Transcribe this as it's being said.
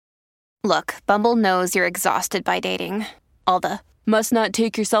Look, Bumble knows you're exhausted by dating. All the must not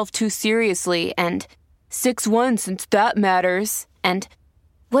take yourself too seriously and 6'1" since that matters. And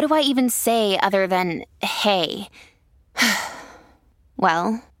what do I even say other than hey?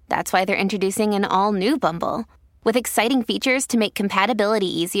 Well, that's why they're introducing an all-new Bumble with exciting features to make compatibility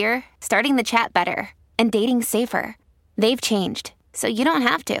easier, starting the chat better, and dating safer. They've changed, so you don't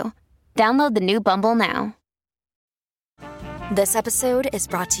have to. Download the new Bumble now. This episode is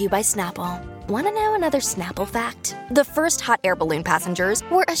brought to you by Snapple. Want to know another Snapple fact? The first hot air balloon passengers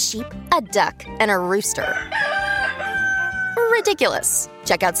were a sheep, a duck, and a rooster. Ridiculous.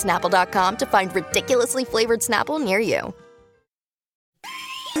 Check out Snapple.com to find ridiculously flavored Snapple near you.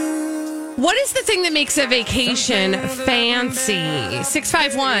 What is the thing that makes a vacation fancy?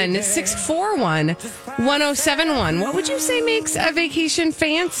 651-641-1071. What would you say makes a vacation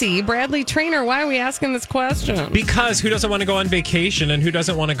fancy? Bradley Trainer, why are we asking this question? Because who doesn't want to go on vacation and who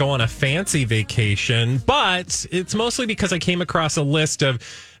doesn't want to go on a fancy vacation? But it's mostly because I came across a list of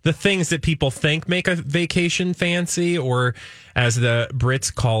the things that people think make a vacation fancy, or as the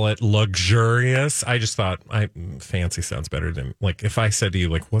Brits call it, luxurious. I just thought fancy sounds better than, like, if I said to you,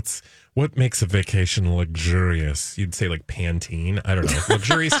 like, what makes a vacation luxurious? You'd say like Pantene. I don't know.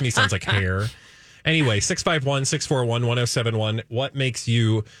 Luxurious to me sounds like hair. Anyway, 651-641-1071. What makes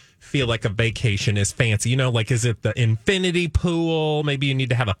you feel like a vacation is fancy? You know, like, is it the infinity pool? Maybe you need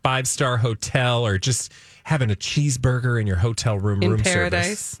to have a 5-star hotel, or just having a cheeseburger in your hotel room in room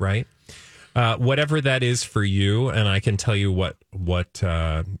paradise, service, right? Whatever that is for you, and I can tell you what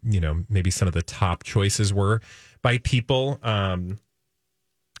maybe some of the top choices were by people.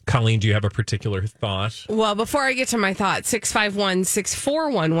 Colleen, do you have a particular thought? Well, before I get to my thought,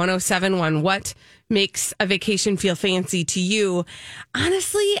 651-641-1071. What makes a vacation feel fancy to you?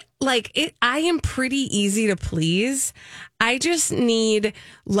 Honestly, I am pretty easy to please. I just need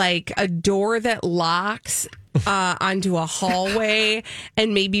like a door that locks onto a hallway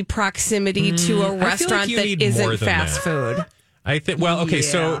and maybe proximity to a restaurant that isn't fast food. I think, well, okay,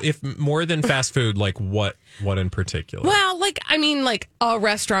 so if more than fast food, like what in particular? Well, like a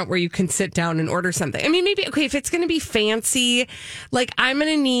restaurant where you can sit down and order something. I mean, maybe, okay, if it's going to be fancy, like I'm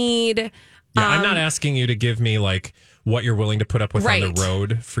going to need... Yeah, I'm not asking you to give me like what you're willing to put up with on the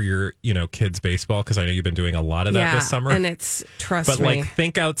road for your, kids' baseball, because I know you've been doing a lot of that this summer. And it's, trust me. But like,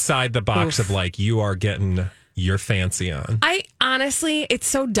 think outside the box of like, you are getting your fancy on. I honestly, it's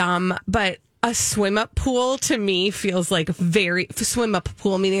so dumb, but a swim up pool to me feels like swim up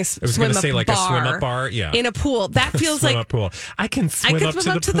pool, meaning a swim up bar. Like a swim up bar, yeah. In a pool. That feels swim like up pool. I can swim up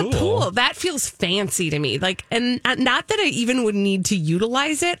to the pool. That feels fancy to me. Like, and not that I even would need to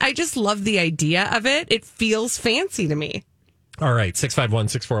utilize it. I just love the idea of it. It feels fancy to me. All right,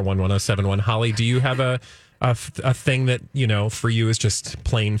 651-641-1071. Holly, do you have a thing that, for you is just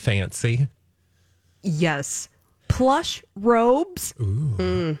plain fancy? Yes. Plush robes.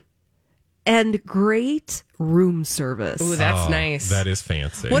 Ooh. And great room service. Ooh, that's nice. That is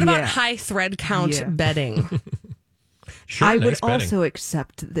fancy. What about high thread count bedding? Sure, I nice would bedding. also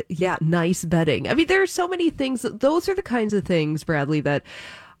accept nice bedding. I mean, there are so many things. Those are the kinds of things, Bradley, that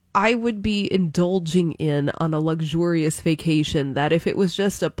I would be indulging in on a luxurious vacation, that if it was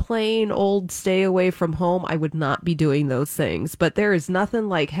just a plain old stay away from home, I would not be doing those things. But there is nothing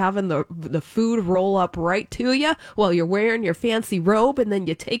like having the food roll up right to you while you're wearing your fancy robe, and then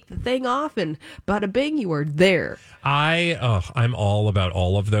you take the thing off and bada bing, you are there. I'm all about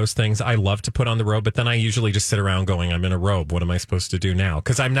all of those things. I love to put on the robe, but then I usually just sit around going, I'm in a robe. What am I supposed to do now?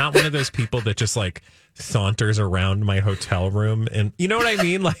 Because I'm not one of those people that just like saunters around my hotel room, and you know what I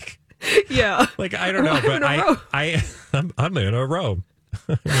mean? Like, yeah, like I don't know, but I'm in a robe.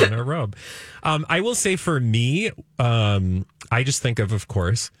 I'm in a robe. I will say for me, I just think of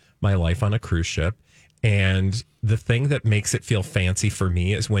course, my life on a cruise ship, and the thing that makes it feel fancy for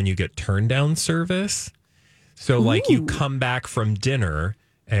me is when you get turn down service. So like you come back from dinner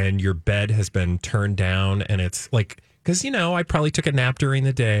and your bed has been turned down, and it's like, because I probably took a nap during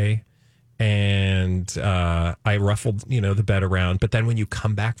the day. And I ruffled, the bed around. But then when you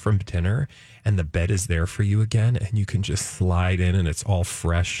come back from dinner and the bed is there for you again, and you can just slide in and it's all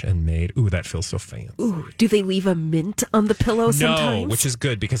fresh and made. Ooh, that feels so fancy. Ooh, do they leave a mint on the pillow sometimes? No, which is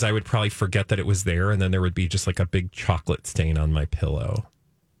good, because I would probably forget that it was there, and then there would be just like a big chocolate stain on my pillow.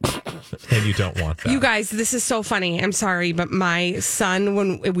 And you don't want that. You guys, this is so funny. I'm sorry, but my son,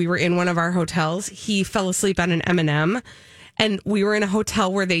 when we were in one of our hotels, he fell asleep on an M&M. And we were in a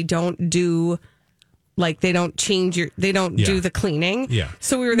hotel where they don't do, they don't do the cleaning. Yeah.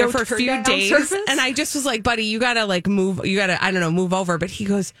 So we were there for a few days. Service? And I just was like, buddy, you got to move. You got to, move over. But he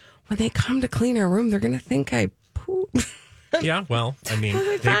goes, when they come to clean our room, they're going to think I pooped. Yeah, well, I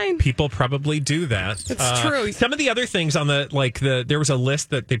mean, fine. people probably do that. It's true. Some of the other things on there was a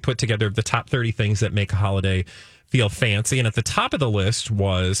list that they put together of the top 30 things that make a holiday feel fancy. And at the top of the list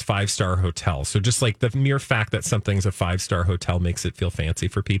was 5-star hotels. So just like the mere fact that something's a 5-star hotel makes it feel fancy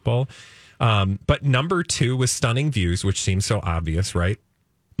for people. But number 2 was stunning views, which seems so obvious, right?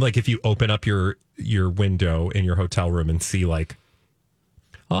 Like if you open up your window in your hotel room and see like,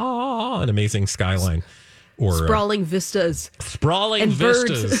 an amazing skyline. Or sprawling vistas. And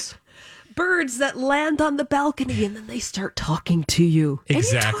vistas. Birds that land on the balcony and then they start talking to you.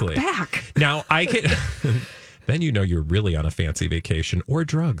 Exactly. And you talk back. Now, I could... Then you know you're really on a fancy vacation or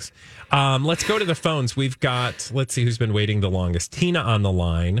drugs. Let's go to the phones. We've got, let's see who's been waiting the longest. Tina on the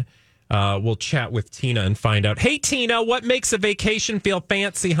line. We'll chat with Tina and find out. Hey, Tina, what makes a vacation feel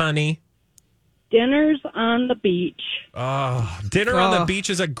fancy, honey? Dinners on the beach. Dinner on the beach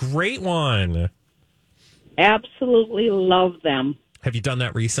is a great one. Absolutely love them. Have you done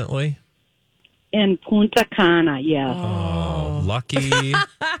that recently? In Punta Cana, yes. Oh, lucky.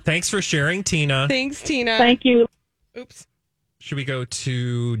 Thanks for sharing, Tina. Thanks, Tina. Thank you. Oops. Should we go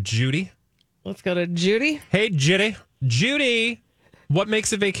to Judy? Let's go to Judy. Hey, Judy. Judy, what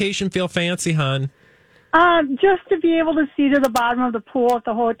makes a vacation feel fancy, hon? Just to be able to see to the bottom of the pool at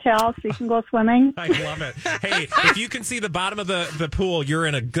the hotel so you can go swimming. I love it. Hey, if you can see the bottom of the pool, you're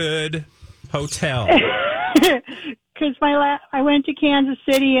in a good hotel. Because I went to Kansas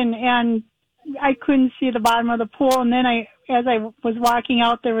City and I couldn't see the bottom of the pool, and then as I was walking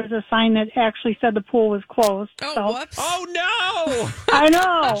out, there was a sign that actually said the pool was closed. Oh, whoops. Oh, no! I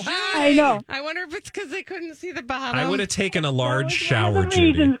know. I wonder if it's because they couldn't see the bottom. I would have taken a large shower, One of the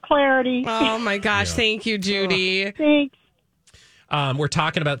Judy. reasons, Clarity. Oh, my gosh. Yeah. Thank you, Judy. Thanks. We're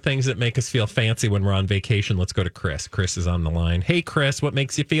talking about things that make us feel fancy when we're on vacation. Let's go to Chris. Chris is on the line. Hey, Chris, what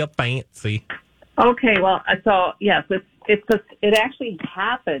makes you feel fancy? Okay, well, so yes, it actually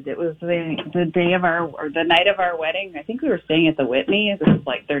happened. It was the day of the night of our wedding. I think we were staying at the Whitney. This was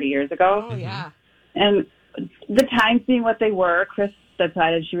like 30 years ago. Oh, yeah. And the times being what they were, Chris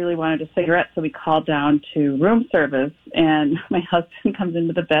decided she really wanted a cigarette, so we called down to room service. And my husband comes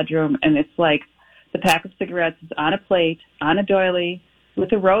into the bedroom, and it's like the pack of cigarettes is on a plate, on a doily,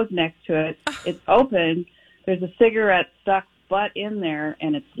 with a rose next to it. It's open. There's a cigarette stuck butt in there,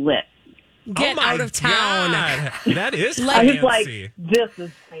 and it's lit. Get out of town. God. That is I fancy. was like, this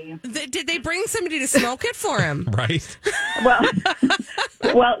is fancy. Did they bring somebody to smoke it for him? Right? Well,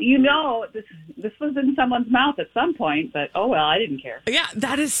 this was in someone's mouth at some point, but oh well, I didn't care. Yeah,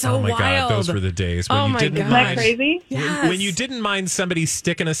 that is so oh my wild. God, those were the days when Oh you my didn't God. Isn't that mind. crazy? Yes. When you didn't mind somebody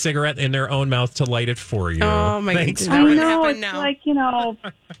sticking a cigarette in their own mouth to light it for you. Oh my Thanks. God. I would know, happen it's now. like,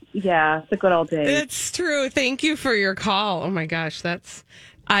 yeah, it's a good old day. It's true. Thank you for your call. Oh my gosh,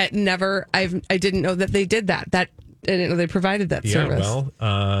 I didn't know that they did that. I didn't know they provided that service.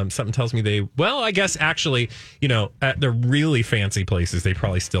 Well, something tells me I guess actually, at the really fancy places, they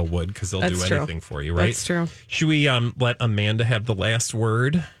probably still would because they'll That's do true. anything for you, right? That's true. Should we let Amanda have the last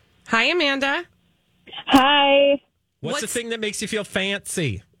word? Hi, Amanda. Hi. What's the thing that makes you feel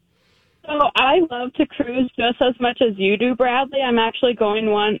fancy? So I love to cruise just as much as you do, Bradley. I'm actually going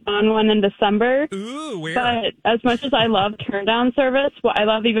on one in December. Ooh, where? But as much as I love turn down service, what I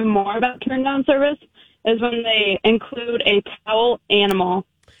love even more about turn down service is when they include a towel animal.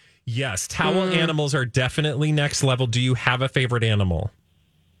 Yes, towel animals are definitely next level. Do you have a favorite animal?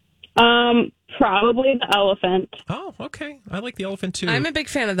 Probably the elephant. Oh, okay. I like the elephant too. I'm a big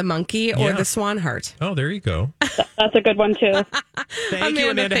fan of the monkey or Yeah. the swan heart. Oh, there you go. That's a good one too. Thank you,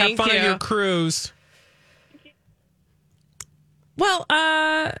 Amanda. Have thank fun on you. your cruise. Well,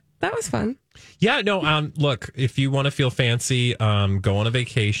 that was fun. Yeah, no, look, if you want to feel fancy, go on a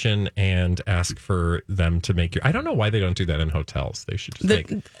vacation and ask for them to make your... I don't know why they don't do that in hotels. They should just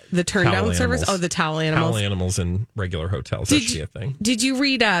make The turn towel down service. animals. Oh, the towel animals. Towel animals in regular hotels. That should be a thing. Did you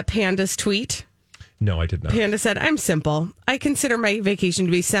read Panda's tweet? No, I did not. Panda said, I'm simple. I consider my vacation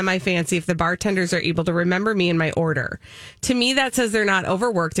to be semi-fancy if the bartenders are able to remember me and my order. To me, that says they're not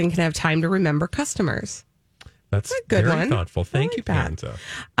overworked and can have time to remember customers. That's a good very one. thoughtful. Thank I you, like that.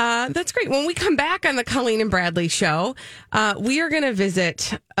 Panda. That's great. When we come back on the Colleen and Bradley show, we are going to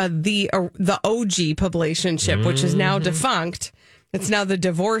visit the OG Publicationship, which is now defunct. It's now the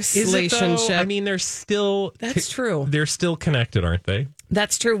divorce Is it, relationship. though? I mean, they're still... That's true. They're still connected, aren't they?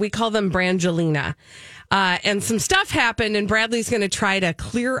 That's true. We call them Brangelina. And some stuff happened, and Bradley's going to try to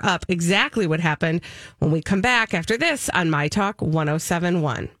clear up exactly what happened when we come back after this on My Talk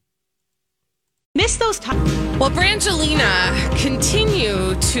 107.1. Miss those times. Well, Brangelina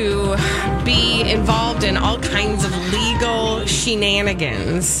continue to be involved in all kinds of legal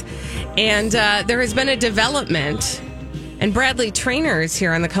shenanigans. And there has been a development And Bradley Trainer is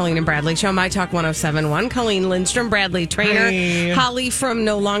here on the Colleen and Bradley Show, My Talk 107.1. Colleen Lindstrom, Bradley Trainer. Hey. Holly from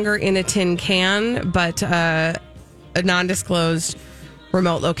No Longer in a Tin Can, but a non-disclosed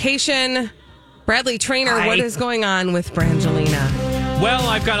remote location. Bradley Trainer, Hi. what is going on with Brangelina? Well,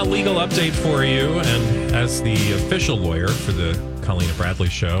 I've got a legal update for you, and as the official lawyer for the Colleen and Bradley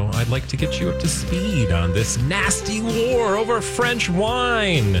Show, I'd like to get you up to speed on this nasty war over French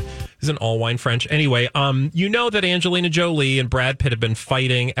wine. Isn't all wine French? Anyway, you know that Angelina Jolie and Brad Pitt have been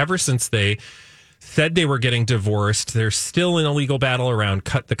fighting ever since they said they were getting divorced. They're still in a legal battle around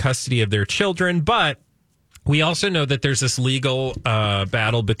the custody of their children, but we also know that there's this legal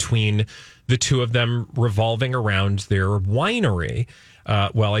battle between the two of them revolving around their winery.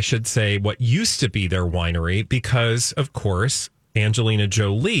 Well, I should say what used to be their winery, because, of course, Angelina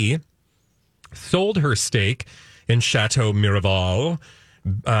Jolie sold her stake in Chateau Miraval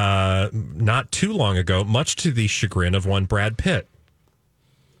not too long ago, much to the chagrin of one Brad Pitt.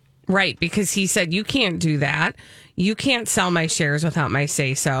 Right, because he said, you can't do that. You can't sell my shares without my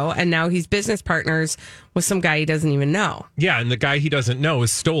say-so. And now he's business partners with some guy he doesn't even know. Yeah, and the guy he doesn't know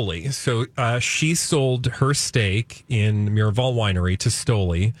is Stoli. So she sold her stake in Miraval Winery to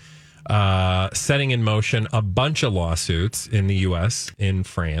Stoli, setting in motion a bunch of lawsuits in the U.S., in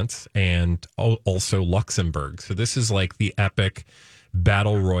France, and also Luxembourg. So this is like the epic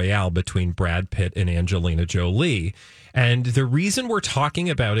battle royale between Brad Pitt and Angelina Jolie. And the reason we're talking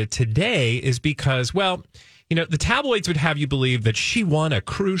about it today is because, well, you know, the tabloids would have you believe that she won a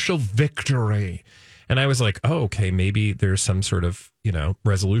crucial victory. And I was like, oh, okay, maybe there's some sort of, you know,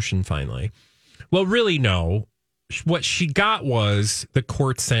 resolution finally. Well, really, no. What she got was the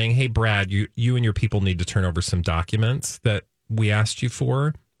court saying, hey, Brad, you and your people need to turn over some documents that we asked you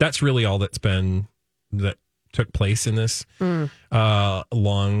for. That's really all that took place in this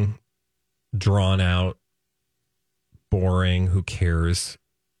long, drawn out, boring, who cares,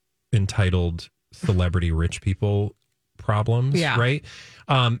 entitled celebrity rich people problems, right?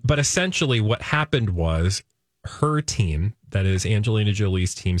 But essentially what happened was her team, that is Angelina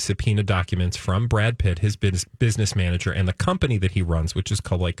Jolie's team, subpoenaed documents from Brad Pitt, his business manager, and the company that he runs, which is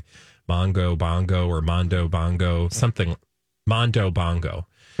called like Mondo Bongo, something, Mondo Bongo.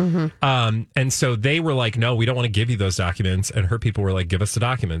 Mm-hmm. And so they were like, no, we don't want to give you those documents. And her people were like, give us the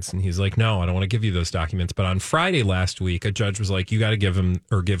documents. And he's like, no, I don't want to give you those documents. But on Friday last week, a judge was like, you got to give him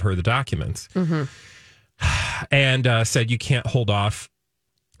or give her the documents. Mm-hmm. And said you can't hold off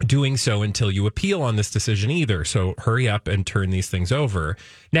doing so until you appeal on this decision either. So hurry up and turn these things over.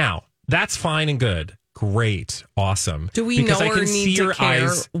 Now, that's fine and good. Great. Awesome. Do we know or need to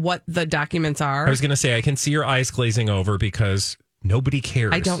care what the documents are? I was going to say, I can see your eyes glazing over because nobody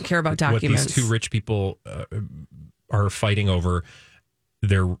cares. I don't care about documents. What these two rich people are fighting over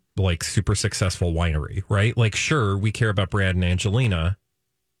their like super successful winery, right? Like, sure, we care about Brad and Angelina.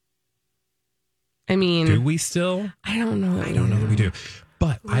 I mean, do we still? I don't know. I don't know that we do.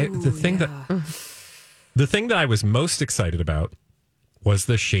 But the thing that I was most excited about was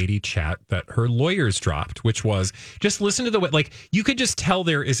the shady chat that her lawyers dropped, which was just listen to the way, like, you could just tell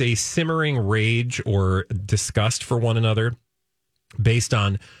there is a simmering rage or disgust for one another based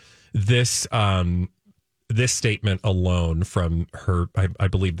on this this statement alone from her. I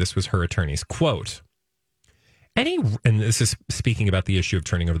believe this was her attorney's quote. And this is speaking about the issue of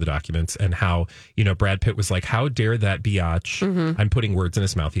turning over the documents and how, you know, Brad Pitt was like, how dare that biatch, I'm putting words in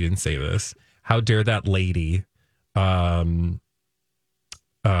his mouth, he didn't say this, how dare that lady sell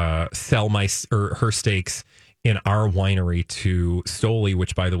her stakes in our winery to Stoli,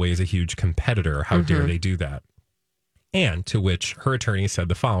 which, by the way, is a huge competitor. How dare they do that? And to which her attorney said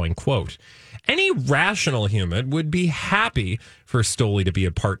the following, quote, any rational human would be happy for Stoli to be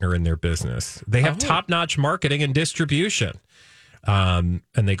a partner in their business. They have top-notch marketing and distribution. And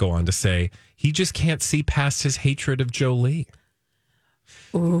they go on to say, he just can't see past his hatred of Jolie.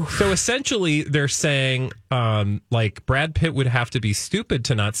 Ooh. So essentially, they're saying, like, Brad Pitt would have to be stupid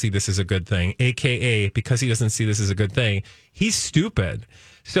to not see this as a good thing, a.k.a. because he doesn't see this as a good thing, he's stupid.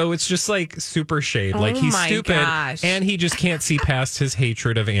 So it's just like super shade. Like, he's stupid and he just can't see past his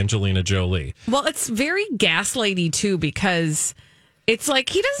hatred of Angelina Jolie. Well, it's very gaslighty, too, because it's like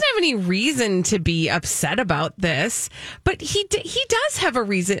he doesn't have any reason to be upset about this, but he does have a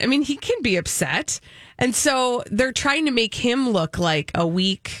reason. I mean, he can be upset. And so they're trying to make him look like a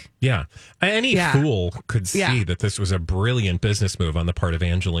weak. Yeah. Any fool could see that this was a brilliant business move on the part of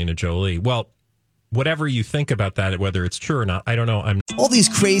Angelina Jolie. Well, whatever you think about that, whether it's true or not, I don't know. All these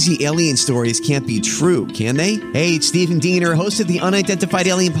crazy alien stories can't be true, can they? Hey, it's Stephen Diener, host of the Unidentified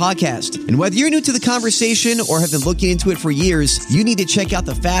Alien Podcast. And whether you're new to the conversation or have been looking into it for years, you need to check out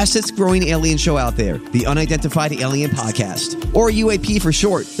the fastest growing alien show out there, the Unidentified Alien Podcast, or UAP for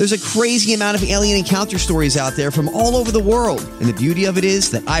short. There's a crazy amount of alien encounter stories out there from all over the world. And the beauty of it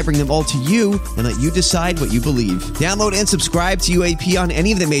is that I bring them all to you and let you decide what you believe. Download and subscribe to UAP on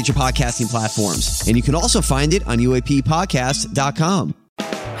any of the major podcasting platforms. And you can also find it on UAPpodcast.com.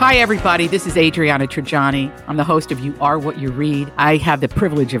 Hi, everybody. This is Adriana Trajani. I'm the host of You Are What You Read. I have the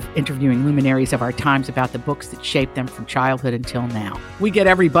privilege of interviewing luminaries of our times about the books that shaped them from childhood until now. We get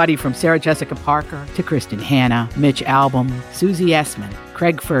everybody from Sarah Jessica Parker to Kristen Hanna, Mitch Albom, Susie Essman,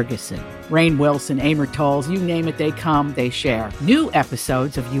 Craig Ferguson, Rainn Wilson, Amor Tolls, you name it, they come, they share. New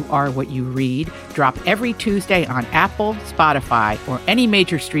episodes of You Are What You Read drop every Tuesday on Apple, Spotify, or any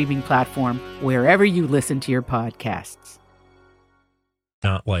major streaming platform wherever you listen to your podcasts.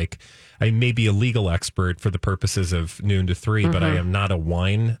 Not like I may be a legal expert for the purposes of Noon to 3, but I am not a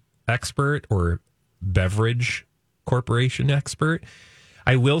wine expert or beverage corporation expert.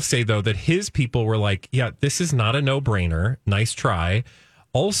 I will say, though, that his people were like, yeah, this is not a no-brainer. Nice try.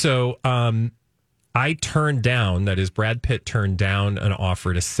 Also, I turned down, that is, Brad Pitt turned down an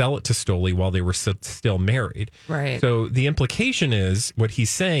offer to sell it to Stoli while they were still married. Right. So the implication is, what he's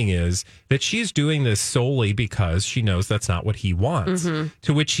saying is that she's doing this solely because she knows that's not what he wants.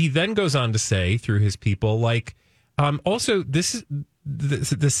 To which he then goes on to say, through his people, like, also,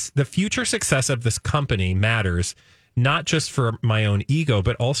 the future success of this company matters not just for my own ego,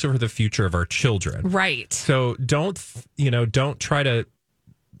 but also for the future of our children. Right. So don't try to,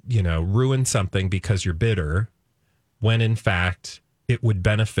 ruin something because you're bitter when in fact it would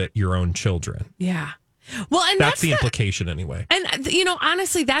benefit your own children. Yeah. Well, and that's the implication anyway. And,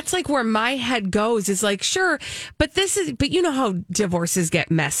 honestly, that's like where my head goes is like, sure, but you know how divorces get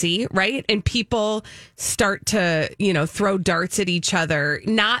messy, right? And people start to, throw darts at each other,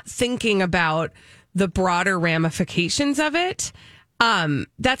 not thinking about the broader ramifications of it.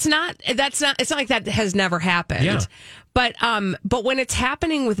 It's not like that has never happened. Yeah. But when it's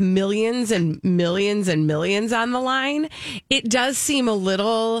happening with millions and millions and millions on the line, it does seem a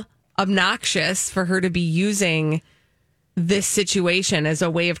little obnoxious for her to be using this situation as a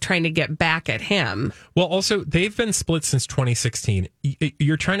way of trying to get back at him. Well, also, they've been split since 2016.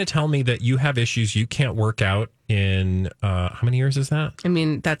 You're trying to tell me that you have issues you can't work out in, how many years is that? I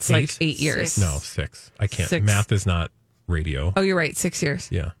mean, that's 8? Like 8 years. No, 6. I can't. 6. Math is not radio. Oh, you're right. 6 years.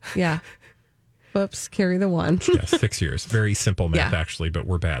 Yeah. Yeah. Whoops, carry the one. Yeah, 6 years. Very simple math, actually, but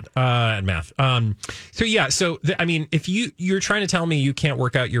we're bad at math. If you're trying to tell me you can't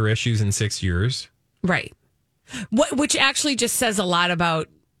work out your issues in 6 years. Right. Which actually just says a lot about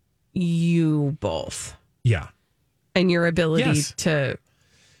you both. Yeah. And your ability to...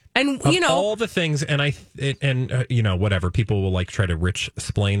 And, all the things, whatever, people will try to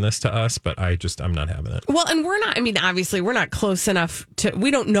explain this to us, but I'm not having it. Well, and obviously we're not close enough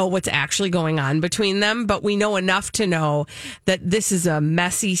we don't know what's actually going on between them, but we know enough to know that this is a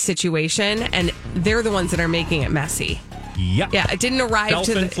messy situation and they're the ones that are making it messy. Yep. Yeah. It didn't arrive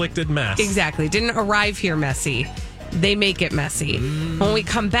self-inflicted mess. Exactly. It didn't arrive here messy. They make it messy. When we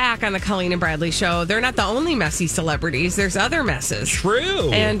come back on the Colleen and Bradley show, they're not the only messy celebrities. There's other messes.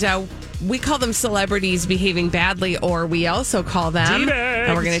 True. And we call them celebrities behaving badly, or we also call them, D-bags.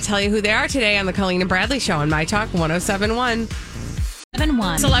 And we're going to tell you who they are today on the Colleen and Bradley show on My Talk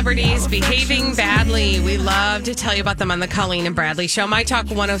 107.1. Celebrities behaving badly. We love to tell you about them on the Colleen and Bradley show. My Talk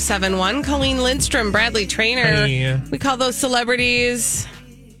 107.1. Colleen Lindstrom, Bradley Trainer. Hey. We call those celebrities...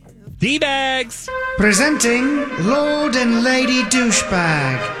 D-bags. Presenting Lord and Lady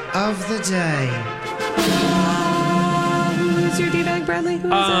Douchebag of the Day. Who's your D-bag, Bradley?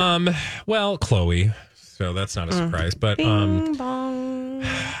 Who is it? Well, Chloe. So that's not a surprise. But Bing bong.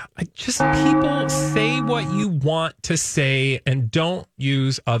 People say what you want to say and don't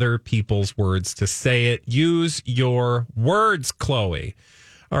use other people's words to say it. Use your words, Chloe.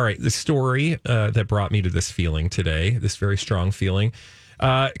 All right. The story that brought me to this feeling today, this very strong feeling,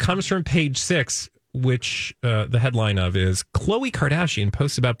 comes from Page 6, which the headline of is Khloe Kardashian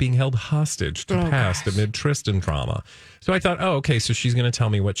posts about being held hostage to past amid Tristan drama. So I thought, okay, so she's going to tell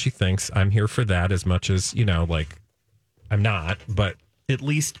me what she thinks. I'm here for that as much as, I'm not. But at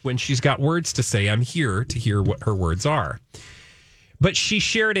least when she's got words to say, I'm here to hear what her words are. But she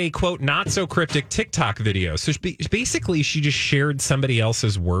shared a, quote, not so cryptic TikTok video. So basically, she just shared somebody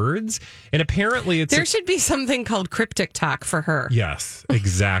else's words. And apparently there should be something called Cryptic Talk for her. Yes,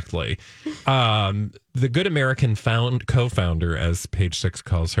 exactly. The Good American co-founder, as Page Six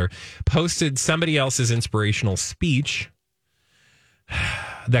calls her, posted somebody else's inspirational speech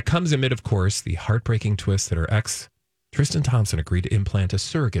that comes amid, of course, the heartbreaking twist that her ex, Tristan Thompson, agreed to implant a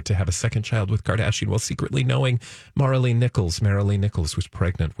surrogate to have a second child with Kardashian while secretly knowing Marilee Nichols was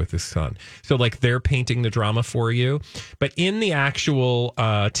pregnant with his son. So, like, they're painting the drama for you. But in the actual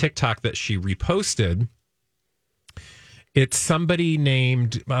TikTok that she reposted, it's somebody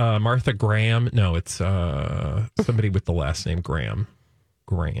named Martha Graham. No, it's somebody with the last name Graham.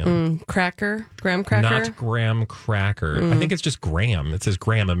 Graham Cracker? Not Graham Cracker. I think it's just Graham. It says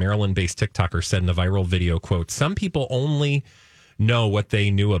Graham, a Maryland-based TikToker, said in a viral video, quote, "Some people only know what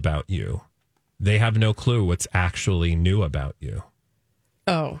they knew about you. They have no clue what's actually new about you."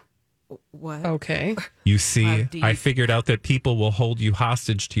 Oh. What? Okay. You see, I figured out that people will hold you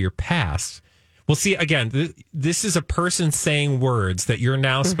hostage to your past. Well, see, again, this is a person saying words that you're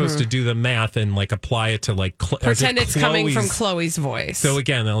now supposed to do the math and like apply it to like pretend it's coming from Chloe's voice. So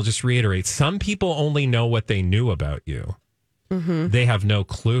again, I'll just reiterate: some people only know what they knew about you. They have no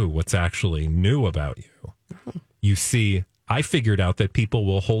clue what's actually new about you. You see, I figured out that people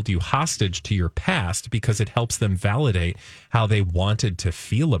will hold you hostage to your past because it helps them validate how they wanted to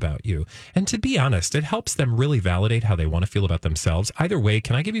feel about you. And to be honest, it helps them really validate how they want to feel about themselves. Either way,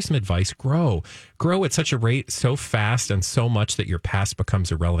 can I give you some advice? Grow at such a rate, so fast and so much that your past becomes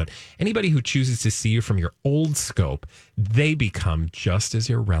irrelevant. Anybody who chooses to see you from your old scope, they become just as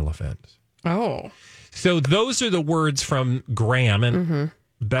irrelevant. Oh. So those are the words from Graham, and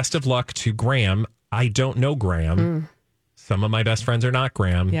best of luck to Graham. I don't know Graham. Some of my best friends are not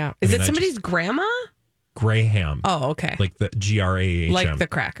Graham. Yeah. Is it somebody's grandma? Graham. Oh, okay. Like the Graham. Like the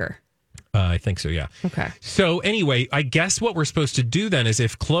cracker. I think so, yeah. Okay. So anyway, I guess what we're supposed to do then is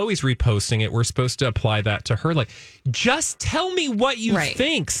if Chloe's reposting it, we're supposed to apply that to her. Like, just tell me what you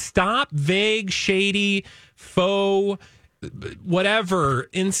think. Stop vague, shady, faux, whatever,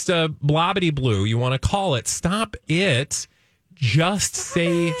 Insta blobbity blue you want to call it. Stop it. Just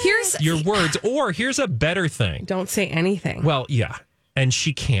say your words. Or here's a better thing. Don't say anything. Well, yeah. And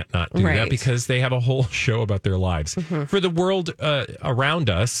she can't not do that because they have a whole show about their lives. For the world around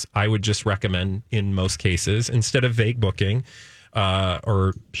us, I would just recommend, in most cases, instead of vague booking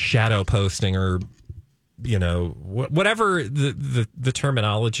or shadow posting or, you know, whatever the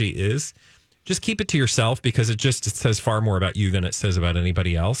terminology is, just keep it to yourself because it says far more about you than it says about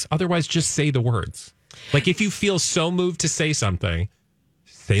anybody else. Otherwise, just say the words. Like, if you feel so moved to say something,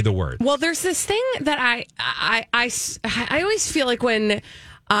 say the word. Well, there's this thing that I always feel like when,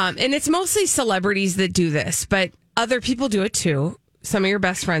 and it's mostly celebrities that do this, but other people do it too. Some of your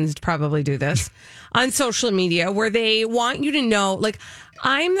best friends probably do this on social media where they want you to know, like,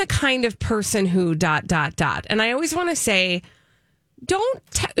 I'm the kind of person who ... And I always want to say,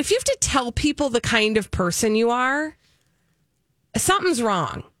 if you have to tell people the kind of person you are, something's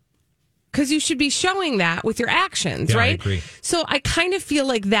wrong. Because you should be showing that with your actions, right? I agree. So I kind of feel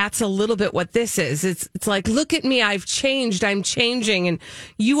like that's a little bit what this is. It's like, look at me, I've changed, I'm changing, and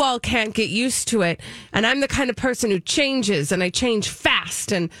you all can't get used to it. And I'm the kind of person who changes, and I change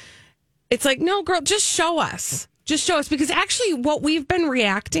fast. And it's like, no, girl, just show us. Just show us. Because actually what we've been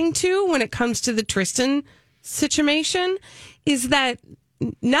reacting to when it comes to the Tristan situation is that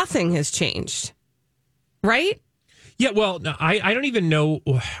nothing has changed, right? Yeah, well, I don't even know.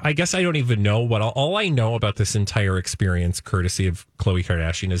 I guess I don't even know what all I know about this entire experience, courtesy of Khloe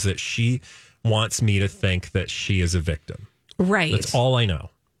Kardashian, is that she wants me to think that she is a victim. Right. That's all I know.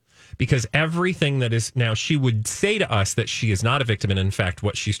 Because everything that is now, she would say to us that she is not a victim. And in fact,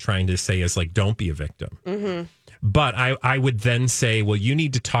 what she's trying to say is like, don't be a victim. Mm-hmm. But I would then say, well, you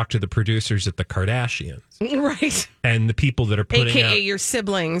need to talk to the producers at the Kardashians. Right. And the people that are putting AKA out your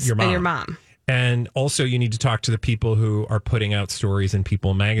siblings and your mom. And also, you need to talk to the people who are putting out stories in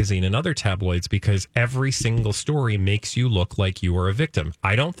People Magazine and other tabloids because every single story makes you look like you are a victim.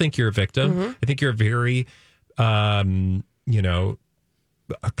 I don't think you're a victim. Mm-hmm. I think you're a very,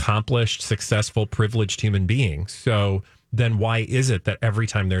 accomplished, successful, privileged human being. So then why is it that every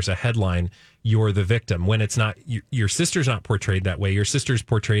time there's a headline, you're the victim when it's not? Your sister's not portrayed that way.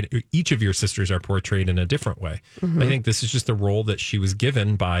 Each of your sisters are portrayed in a different way. Mm-hmm. I think this is just the role that she was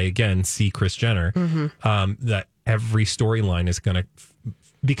given by, again, Kris Jenner, that every storyline is going to,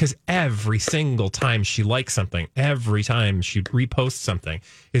 because every single time she likes something, every time she reposts something,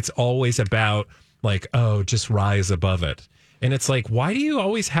 it's always about like, oh, just rise above it. And it's like, why do you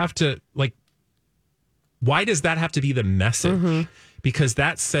always have to, like, why does that have to be the message? Mm-hmm. because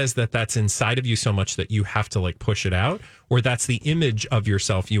that says that that's inside of you so much that you have to like push it out, or that's the image of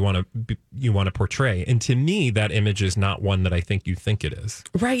yourself you want to portray. And to me, that image is not one that I think you think it is.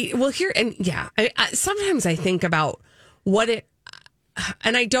 Right. Well, sometimes I think about what it,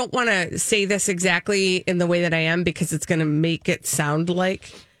 and I don't want to say this exactly in the way that I am because it's going to make it sound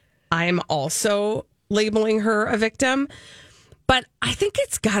like I'm also labeling her a victim. But I think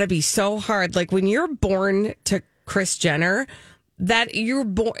it's got to be so hard. Like when you're born to Kris Jenner, that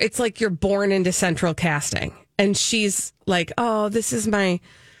it's like you're born into central casting. And she's like, oh, this is my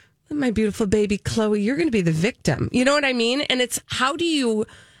beautiful baby Chloe. You're going to be the victim. You know what I mean? And it's how do you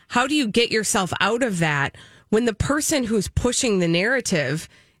get yourself out of that when the person who's pushing the narrative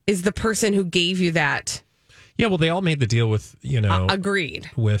is the person who gave you that? Yeah, well, they all made the deal with,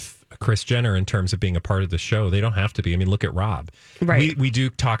 agreed with Kris Jenner in terms of being a part of the show. They don't have to be. I mean, look at Rob. Right. We do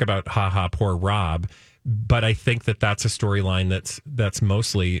talk about, poor Rob, but I think that's a storyline that's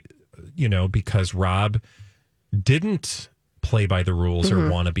mostly, because Rob didn't play by the rules or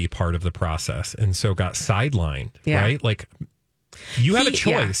want to be part of the process, and so got sidelined. Yeah. Right? Like, you have a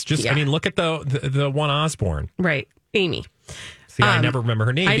choice. I mean, look at the one Osborne. Right, Amy. See, I never remember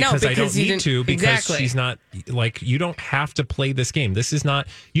her name because I don't need to, because exactly. She's not, like, you don't have to play this game. This is not,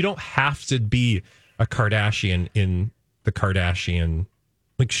 you don't have to be a Kardashian in the Kardashian,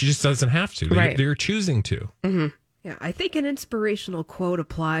 like, she just doesn't have to. Right. They're choosing to. Mm-hmm. Yeah, I think an inspirational quote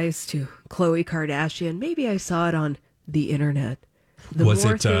applies to Khloe Kardashian. Maybe I saw it on the internet. Was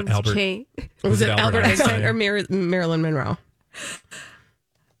it Albert Einstein or Marilyn Monroe?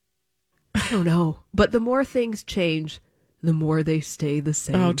 I don't know. But the more things change, the more they stay the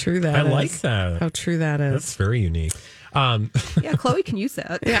same. Oh, true that I is. like that. How true that is. That's very unique. Yeah, Chloe can use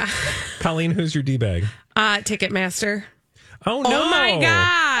that. Yeah. Colleen, who's your D-bag? Ticketmaster. Oh, no. Oh, my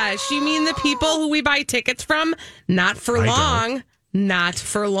gosh. You mean the people who we buy tickets from? Not for long. Not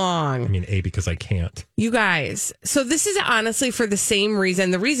for long. I mean, because I can't. You guys. So this is honestly for the same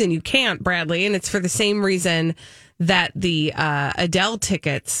reason. The reason you can't, Bradley, and it's for the same reason that the Adele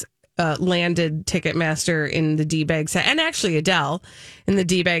tickets landed Ticketmaster in the D-bag set, and actually Adele in the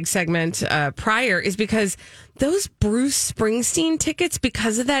D-bag segment prior, is because those Bruce Springsteen tickets,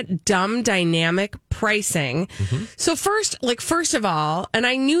 because of that dumb dynamic pricing. Mm-hmm. So first of all, and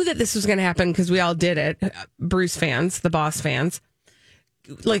I knew that this was going to happen because we all did it, Bruce fans, the Boss fans,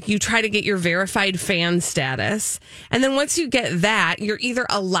 like you try to get your verified fan status. And then once you get that, you're either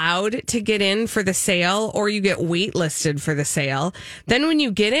allowed to get in for the sale or you get waitlisted for the sale. Then when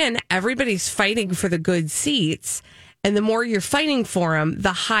you get in, everybody's fighting for the good seats. And the more you're fighting for them,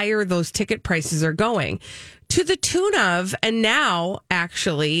 the higher those ticket prices are going. To the tune of, and now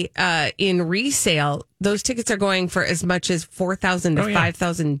actually in resale, those tickets are going for as much as $4,000 to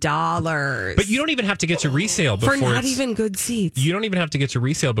 $5,000. But you don't even have to get to resale before for not even good seats. You don't even have to get to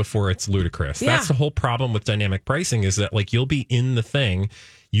resale before it's ludicrous. Yeah. That's the whole problem with dynamic pricing, is that like you'll be in the thing.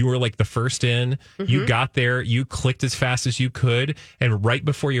 You were like the first in, you got there, you clicked as fast as you could, and right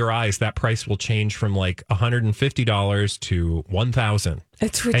before your eyes, that price will change from like $150 to $1,000.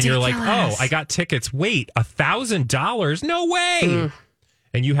 It's ridiculous. And you're like, oh, I got tickets. Wait, $1,000? No way.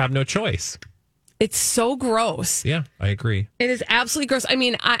 And you have no choice. It's so gross. Yeah, I agree. It is absolutely gross. I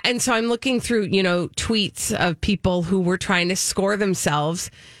mean, and so I'm looking through, tweets of people who were trying to score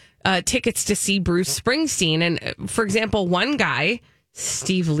themselves tickets to see Bruce Springsteen. And for example, one guy,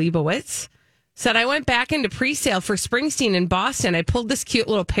 Steve Leibowitz, said, I went back into pre-sale for Springsteen in Boston. I pulled this cute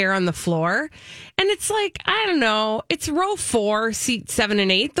little pair on the floor. And it's like, I don't know, it's row 4, seat 7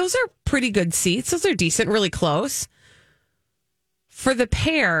 and 8. Those are pretty good seats. Those are decent, really close. For the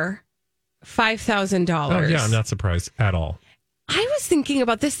pair, $5,000. Oh, yeah, I'm not surprised at all. I was thinking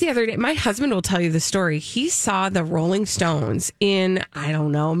about this the other day. My husband will tell you the story. He saw the Rolling Stones in, I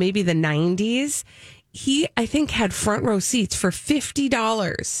don't know, maybe the 90s. He, I think, had front row seats for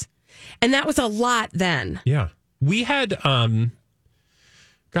 $50. And that was a lot then. Yeah. We had, I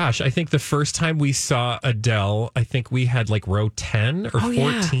think the first time we saw Adele, I think we had like row 10 or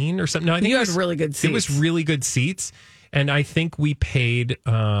 14 or something. No, I think you had really good seats. It was really good seats. And I think we paid,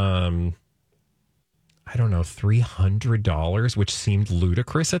 I don't know, $300, which seemed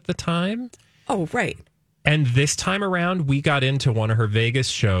ludicrous at the time. Oh, right. And this time around, we got into one of her Vegas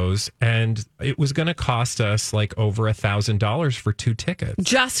shows, and it was going to cost us like over $1,000 for 2 tickets.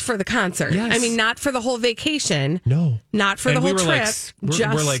 Just for the concert. Yes. I mean, not for the whole vacation. No. Not for the whole trip.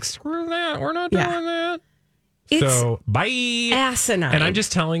 We're like, screw that. We're not doing that. So, bye. Asinine. And I'm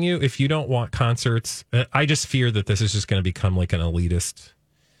just telling you, if you don't want concerts, I just fear that this is just going to become like an elitist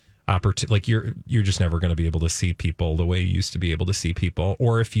opportunity. Like you're just never going to be able to see people the way you used to be able to see people.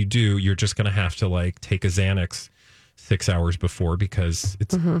 Or if you do, you're just going to have to like take a Xanax 6 hours before because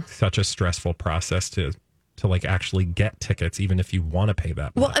it's such a stressful process to like actually get tickets, even if you want to pay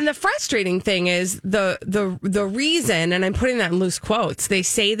that much. Well, and the frustrating thing is the reason, and I'm putting that in loose quotes, they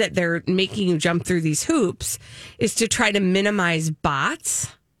say that they're making you jump through these hoops is to try to minimize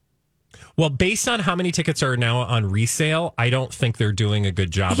bots. Well, based on how many tickets are now on resale, I don't think they're doing a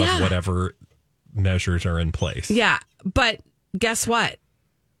good job of whatever measures are in place. Yeah, but guess what?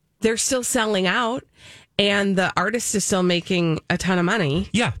 They're still selling out. And the artist is still making a ton of money.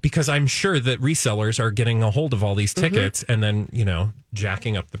 Yeah, because I'm sure that resellers are getting a hold of all these tickets and then,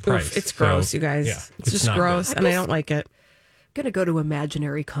 jacking up the price. Oof, it's gross, you guys. Yeah, it's just gross, and I don't like it. I'm going to go to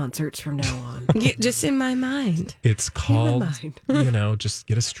imaginary concerts from now on. Yeah, just in my mind. It's called, just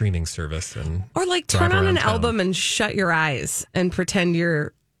get a streaming service. Or like turn on an album and shut your eyes and pretend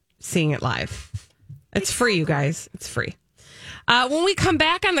you're seeing it live. It's free, you guys. It's free. When we come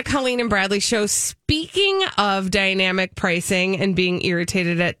back on the Colleen and Bradley show, speaking of dynamic pricing and being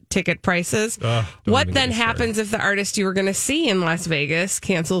irritated at ticket prices, what then happens if the artist you were going to see in Las Vegas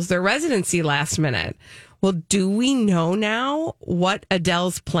cancels their residency last minute? Well, do we know now what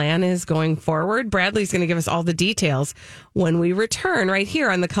Adele's plan is going forward? Bradley's going to give us all the details when we return right here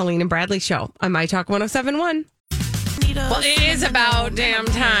on the Colleen and Bradley show on My Talk 107.1. Well, it is about damn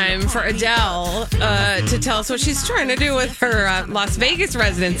time for Adele to tell us what she's trying to do with her Las Vegas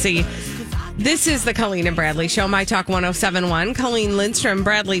residency. This is the Colleen and Bradley show, My Talk 107.1. Colleen Lindstrom,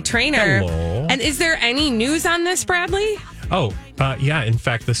 Bradley Traynor. Hello. And is there any news on this, Bradley? Oh, yeah. In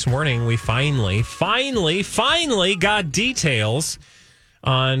fact, this morning we finally got details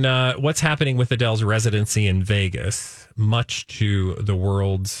on what's happening with Adele's residency in Vegas, much to the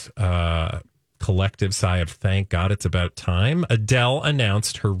world's collective sigh of thank God it's about time. Adele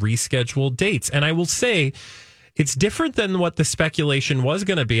announced her rescheduled dates. And I will say it's different than what the speculation was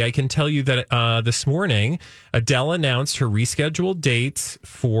going to be. I can tell you that this morning, Adele announced her rescheduled dates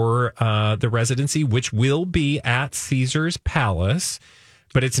for the residency, which will be at Caesars Palace.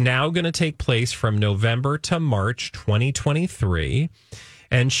 But it's now going to take place from November to March 2023.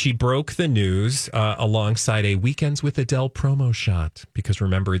 And she broke the news alongside a Weekends with Adele promo shot. Because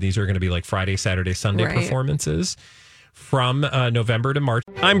remember, these are going to be like Friday, Saturday, Sunday performances from November to March.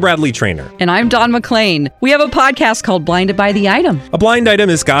 I'm Bradley Traynor. And I'm Don McClain. We have a podcast called Blinded by the Item. A blind item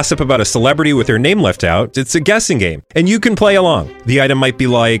is gossip about a celebrity with their name left out. It's a guessing game. And you can play along. The item might be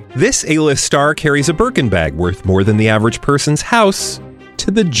like, this A-list star carries a Birkin bag worth more than the average person's house to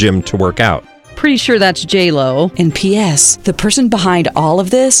the gym to work out. Pretty sure that's J-Lo. And P.S. the person behind all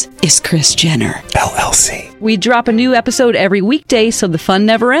of this is Kris Jenner, LLC. We drop a new episode every weekday so the fun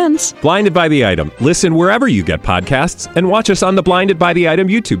never ends. Blinded by the Item. Listen wherever you get podcasts and watch us on the Blinded by the Item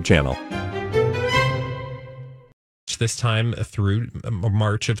YouTube channel. This time through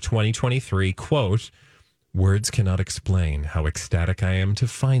March of 2023, quote, words cannot explain how ecstatic I am to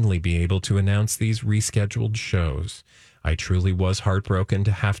finally be able to announce these rescheduled shows. I truly was heartbroken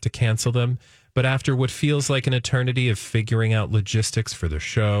to have to cancel them. But after what feels like an eternity of figuring out logistics for the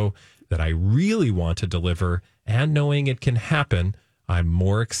show that I really want to deliver and knowing it can happen, I'm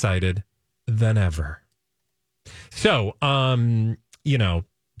more excited than ever. So,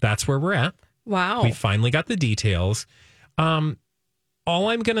 that's where we're at. Wow. We finally got the details. All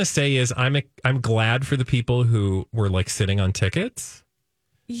I'm going to say is I'm glad for the people who were like sitting on tickets.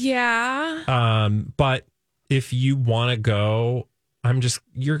 Yeah. But if you want to go,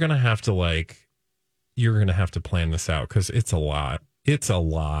 you're going to have to plan this out because it's a lot. It's a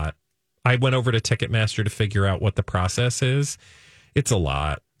lot. I went over to Ticketmaster to figure out what the process is. It's a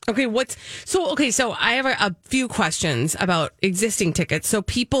lot. Okay, so I have a few questions about existing tickets. So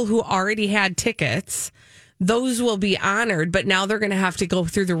people who already had tickets, those will be honored, but now they're going to have to go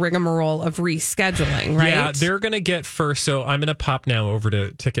through the rigmarole of rescheduling, right? Yeah, they're going to get first. So I'm going to pop now over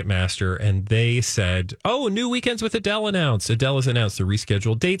to Ticketmaster, and they said, new Weekends with Adele announced. Adele has announced the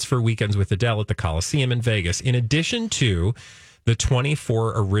rescheduled dates for Weekends with Adele at the Coliseum in Vegas. In addition to the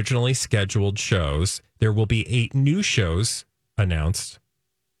 24 originally scheduled shows, there will be 8 new shows announced.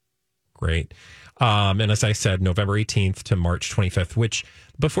 Great. And as I said, November 18th to March 25th, which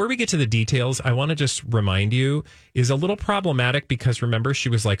before we get to the details, I want to just remind you is a little problematic because remember, she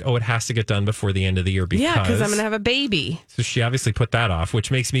was like, it has to get done before the end of the year because I'm going to have a baby. So she obviously put that off, which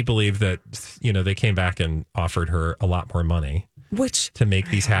makes me believe that, they came back and offered her a lot more money to make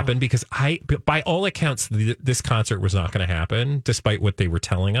these happen because by all accounts, this concert was not going to happen despite what they were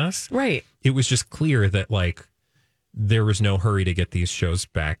telling us. Right. It was just clear that there was no hurry to get these shows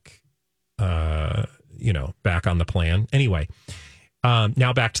back. Back on the plan. Anyway,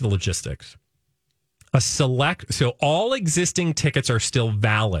 now back to the logistics. So all existing tickets are still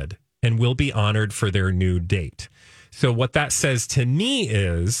valid and will be honored for their new date. So what that says to me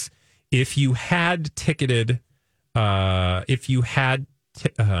is if you had ticketed,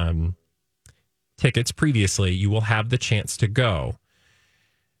 tickets previously, you will have the chance to go.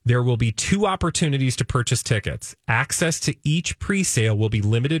 There will be 2 opportunities to purchase tickets. Access to each pre-sale will be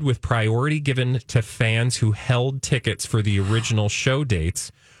limited with priority given to fans who held tickets for the original show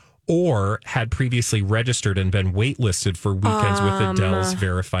dates or had previously registered and been waitlisted for weekends with Adele's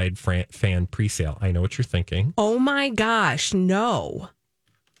verified fan pre-sale. I know what you're thinking. Oh my gosh, no.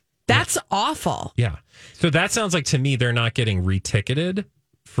 That's awful. Yeah. So that sounds like to me they're not getting reticketed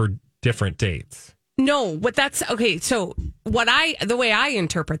for different dates. No, but that's okay. So the way I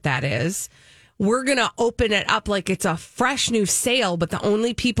interpret that is we're going to open it up like it's a fresh new sale, but the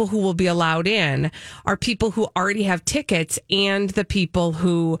only people who will be allowed in are people who already have tickets and the people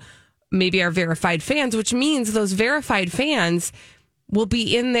who maybe are verified fans, which means those verified fans will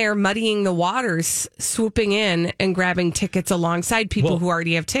be in there muddying the waters, swooping in and grabbing tickets alongside people who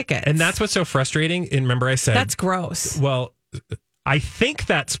already have tickets. And that's what's so frustrating. And remember I said... That's gross. Well... I think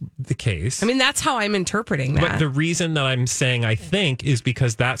that's the case. I mean, that's how I'm interpreting that. But the reason that I'm saying I think is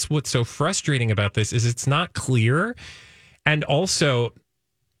because that's what's so frustrating about this is it's not clear. And also,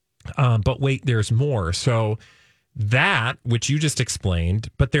 but wait, there's more. So that, which you just explained,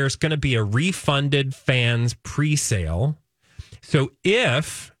 but there's going to be a refunded fans pre-sale. So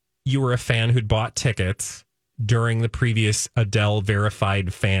if you were a fan who'd bought tickets during the previous Adele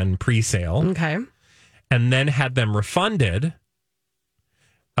verified fan pre-sale, okay, and then had them refunded...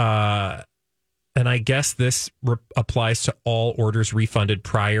 and I guess this applies to all orders refunded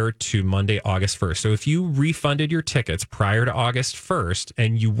prior to Monday, August 1st. So if you refunded your tickets prior to August 1st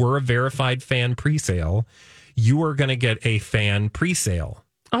and you were a verified fan presale, you are going to get a fan presale.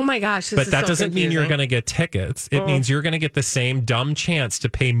 Oh my gosh. But that doesn't mean you're going to get tickets. It means you're going to get the same dumb chance to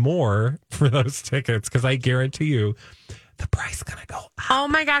pay more for those tickets because I guarantee you the price is going to go up. Oh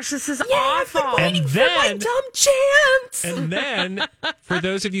my gosh, this is awful. And then, for my dumb chance. And then, for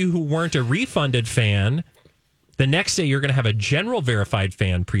those of you who weren't a refunded fan, the next day you're going to have a general verified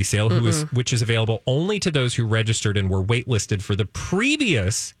fan presale, which is available only to those who registered and were waitlisted for the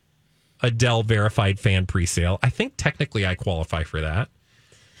previous Adele verified fan presale. I think technically I qualify for that.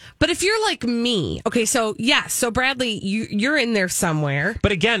 But if you're like me, okay, so yes, so Bradley, you're in there somewhere.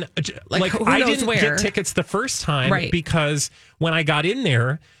 But again, like I didn't get tickets the first time because when I got in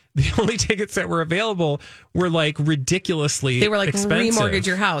there, the only tickets that were available were like ridiculously They were like expensive. Remortgage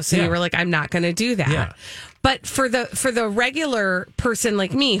your house, and you were like, I'm not going to do that. Yeah. But for the regular person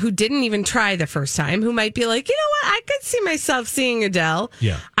like me who didn't even try the first time, who might be like, you know what, I could see myself seeing Adele.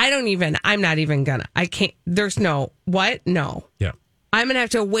 Yeah. I'm not even gonna. I can't. There's no what? No. Yeah. I'm going to have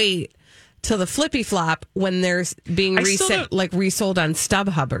to wait till the flippy flop when there's being resold on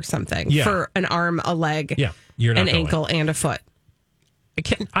StubHub or something for an arm, a leg, you're not an going. ankle, and a foot.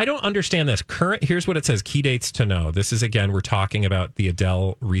 I don't understand this. Here's what it says. Key dates to know. This is, again, we're talking about the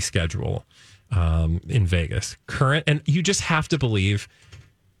Adele reschedule in Vegas. Current, and you just have to believe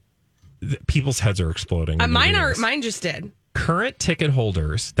that people's heads are exploding. Mine just did. Current ticket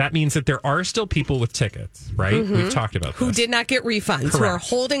holders, that means that there are still people with tickets, right? Mm-hmm. We've talked about who this. did not get refunds, who are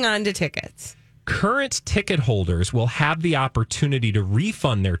holding on to tickets. Current ticket holders will have the opportunity to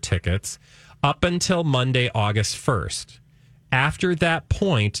refund their tickets up until Monday, August 1st. After that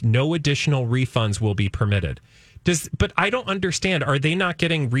point, no additional refunds will be permitted. But I don't understand. Are they not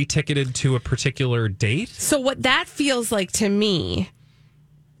getting reticketed to a particular date? So what that feels like to me,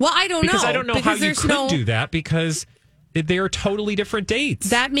 well, I don't know. Because I don't know how you could do that because they are totally different dates.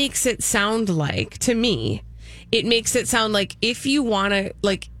 That makes it sound like, to me, it makes it sound like if you want to,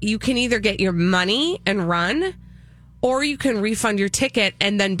 like, you can either get your money and run, or you can refund your ticket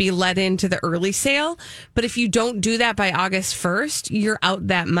and then be let into the early sale. But if you don't do that by August 1st, you're out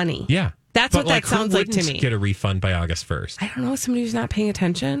that money. Yeah. That's what that sounds like to me. Get a refund by August 1st. I don't know. Somebody who's not paying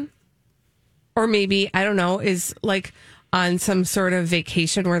attention. Or maybe, I don't know, is like on some sort of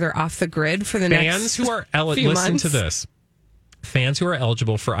vacation where they're off the grid for the next few listen months. to this. Fans who are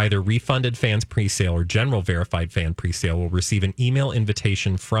eligible for either refunded fans presale or general verified fan presale will receive an email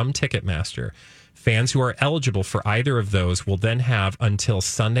invitation from Ticketmaster. Fans who are eligible for either of those will then have until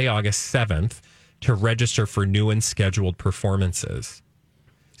Sunday, August 7th to register for new and scheduled performances.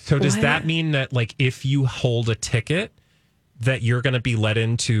 So does that mean that, like, if you hold a ticket, that you're going to be let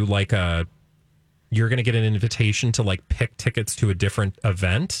into you're going to get an invitation to like pick tickets to a different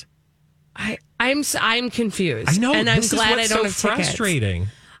event? I'm confused. I know, and I'm this glad is what's I don't so have frustrating.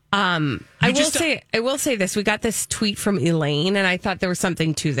 tickets. I will say this. We got this tweet from Elaine, and I thought there was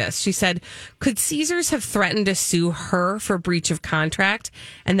something to this. She said, could Caesars have threatened to sue her for breach of contract?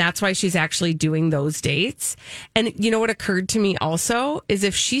 And that's why she's actually doing those dates. And you know what occurred to me also is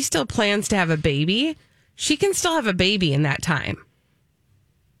if she still plans to have a baby, she can still have a baby in that time.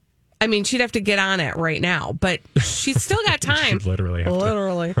 I mean, she'd have to get on it right now, but she's still got time. She'd literally have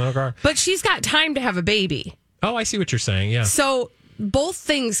to. Okay. But she's got time to have a baby. Oh, I see what you're saying. Yeah. So both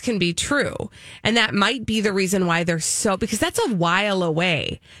things can be true. And that might be the reason why they're so, because that's a while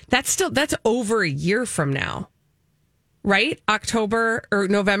away. That's over a year from now, right? October or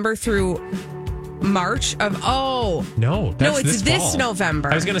November through March of, No, it's this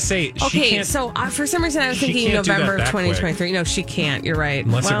November. I was going to say, she can't. So for some reason I was thinking November of 2023. Quick. No, she can't. You're right.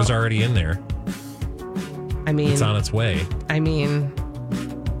 Unless it was already in there. I mean, it's on its way. I mean,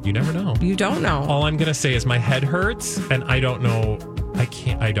 you never know. You don't know. All I'm going to say is my head hurts and I don't know.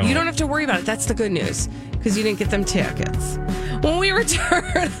 I don't. You don't have to worry about it. That's the good news because you didn't get them tickets. When we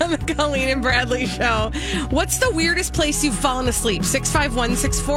return on the Colleen and Bradley show, what's the weirdest place you've fallen asleep? 65164